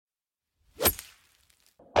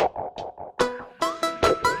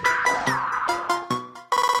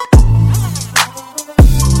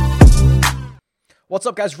What's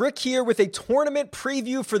up, guys? Rick here with a tournament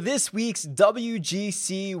preview for this week's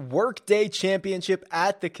WGC Workday Championship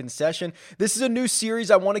at the Concession. This is a new series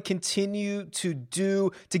I want to continue to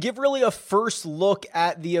do to give really a first look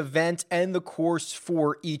at the event and the course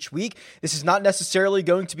for each week. This is not necessarily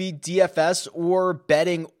going to be DFS or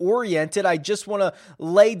betting oriented. I just want to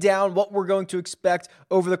lay down what we're going to expect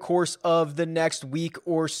over the course of the next week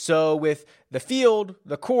or so with the field,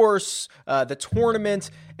 the course, the tournament,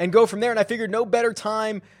 and go from there. And I figured no better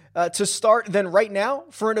time to start than right now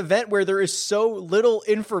for an event where there is so little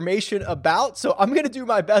information about. So I'm going to do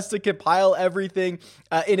my best to compile everything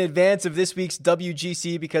in advance of this week's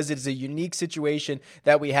WGC because it is a unique situation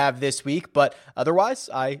that we have this week. But otherwise,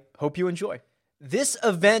 I hope you enjoy. This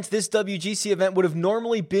event, this WGC event, would have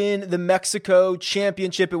normally been the Mexico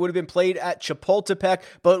Championship. It would have been played at Chapultepec,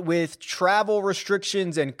 but with travel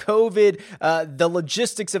restrictions and COVID, the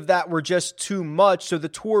logistics of that were just too much. So the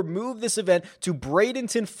tour moved this event to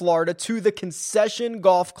Bradenton, Florida, to the Concession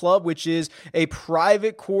Golf Club, which is a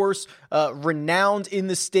private course renowned in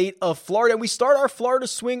the state of Florida. And we start our Florida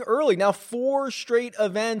swing early. Now, 4 straight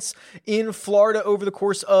events in Florida over the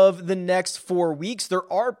course of the next 4 weeks.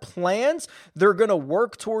 There are plans. They're going to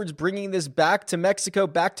work towards bringing this back to Mexico,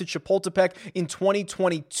 back to Chapultepec in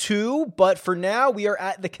 2022. But for now, we are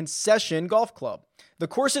at the Concession Golf Club. The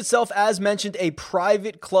course itself, as mentioned, a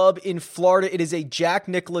private club in Florida. It is a Jack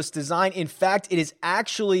Nicklaus design. In fact, it is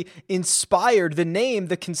actually inspired, the name,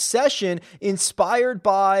 the Concession, inspired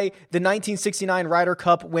by the 1969 Ryder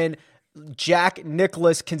Cup when Jack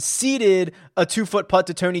Nicklaus conceded a 2-foot putt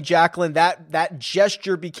to Tony Jacklin. That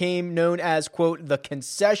gesture became known as, quote, the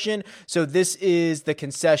Concession. So this is the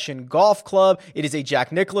Concession Golf Club. It is a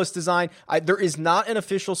Jack Nicklaus design. There is not an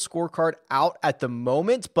official scorecard out at the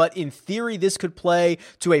moment, but in theory, this could play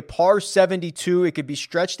to a par 72. It could be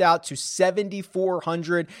stretched out to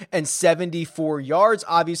 7,474 yards.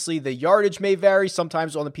 Obviously, the yardage may vary.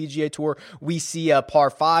 Sometimes on the PGA Tour, we see a par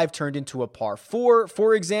 5 turned into a par 4,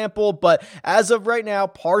 for example. But as of right now,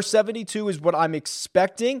 par 72 is what I'm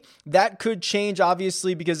expecting. That could change,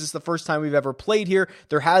 obviously, because it's the first time we've ever played here.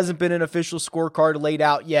 There hasn't been an official scorecard laid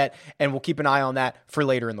out yet, and we'll keep an eye on that for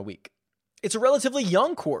later in the week. It's a relatively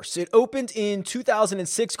young course. It opened in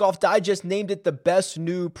 2006. Golf Digest named it the best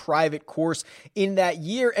new private course in that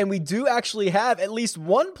year. And we do actually have at least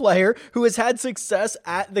one player who has had success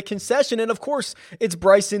at the Concession. And of course, it's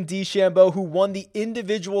Bryson DeChambeau, who won the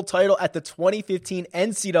individual title at the 2015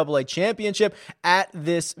 NCAA Championship at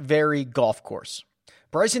this very golf course.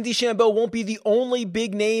 Bryson DeChambeau won't be the only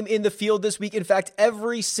big name in the field this week. In fact,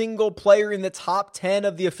 every single player in the top 10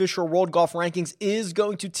 of the official World Golf Rankings is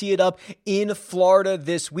going to tee it up in Florida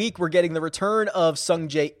this week. We're getting the return of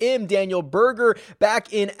Sungjae Im, Daniel Berger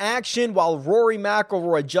back in action, while Rory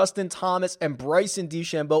McIlroy, Justin Thomas, and Bryson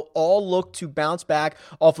DeChambeau all look to bounce back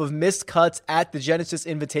off of missed cuts at the Genesis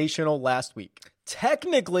Invitational last week.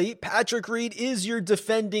 Technically, Patrick Reed is your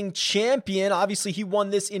defending champion. Obviously, he won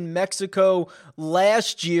this in Mexico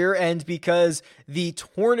last year, and because the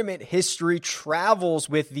tournament history travels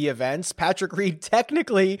with the events, Patrick Reed,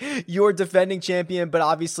 technically your defending champion, but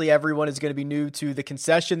obviously everyone is going to be new to the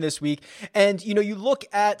Concession this week. And, you look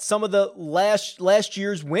at some of the last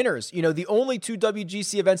year's winners. The only 2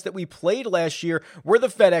 WGC events that we played last year were the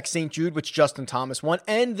FedEx St. Jude, which Justin Thomas won,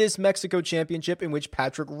 and this Mexico Championship in which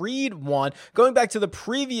Patrick Reed won. Going back to the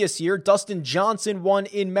previous year, Dustin Johnson won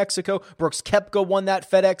in Mexico. Brooks Koepka won that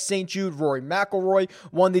FedEx St. Jude. Rory McIlroy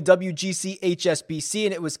won the WGC HSBC,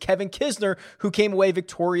 and it was Kevin Kisner who came away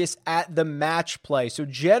victorious at the match play. So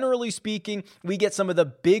generally speaking, we get some of the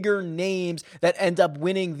bigger names that end up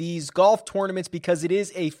winning these golf tournaments because it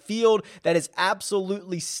is a field that is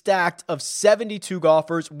absolutely stacked of 72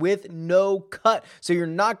 golfers with no cut. So you're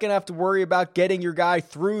not going to have to worry about getting your guy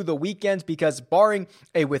through the weekends because barring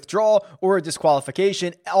a withdrawal or a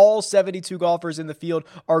disqualification, all 72 golfers in the field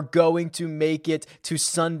are going to make it to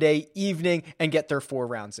Sunday evening and get their 4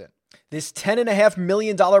 rounds in. This $10.5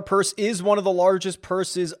 million purse is one of the largest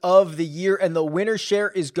purses of the year, and the winner share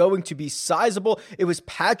is going to be sizable. It was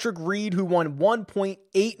Patrick Reed who won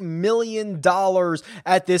 $1.8 million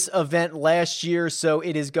at this event last year, so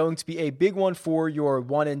it is going to be a big one for your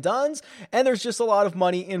one and dones, and there's just a lot of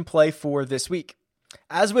money in play for this week.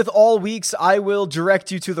 As with all weeks, I will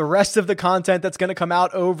direct you to the rest of the content that's going to come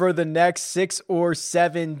out over the next 6 or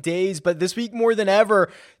 7 days. But this week, more than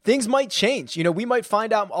ever, things might change. We might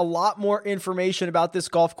find out a lot more information about this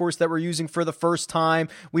golf course that we're using for the first time.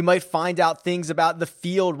 We might find out things about the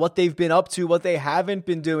field, what they've been up to, what they haven't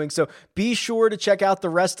been doing. So be sure to check out the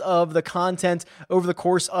rest of the content over the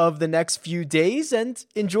course of the next few days and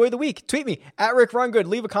enjoy the week. Tweet me at Rick Rungood.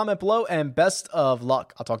 Leave a comment below and best of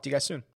luck. I'll talk to you guys soon.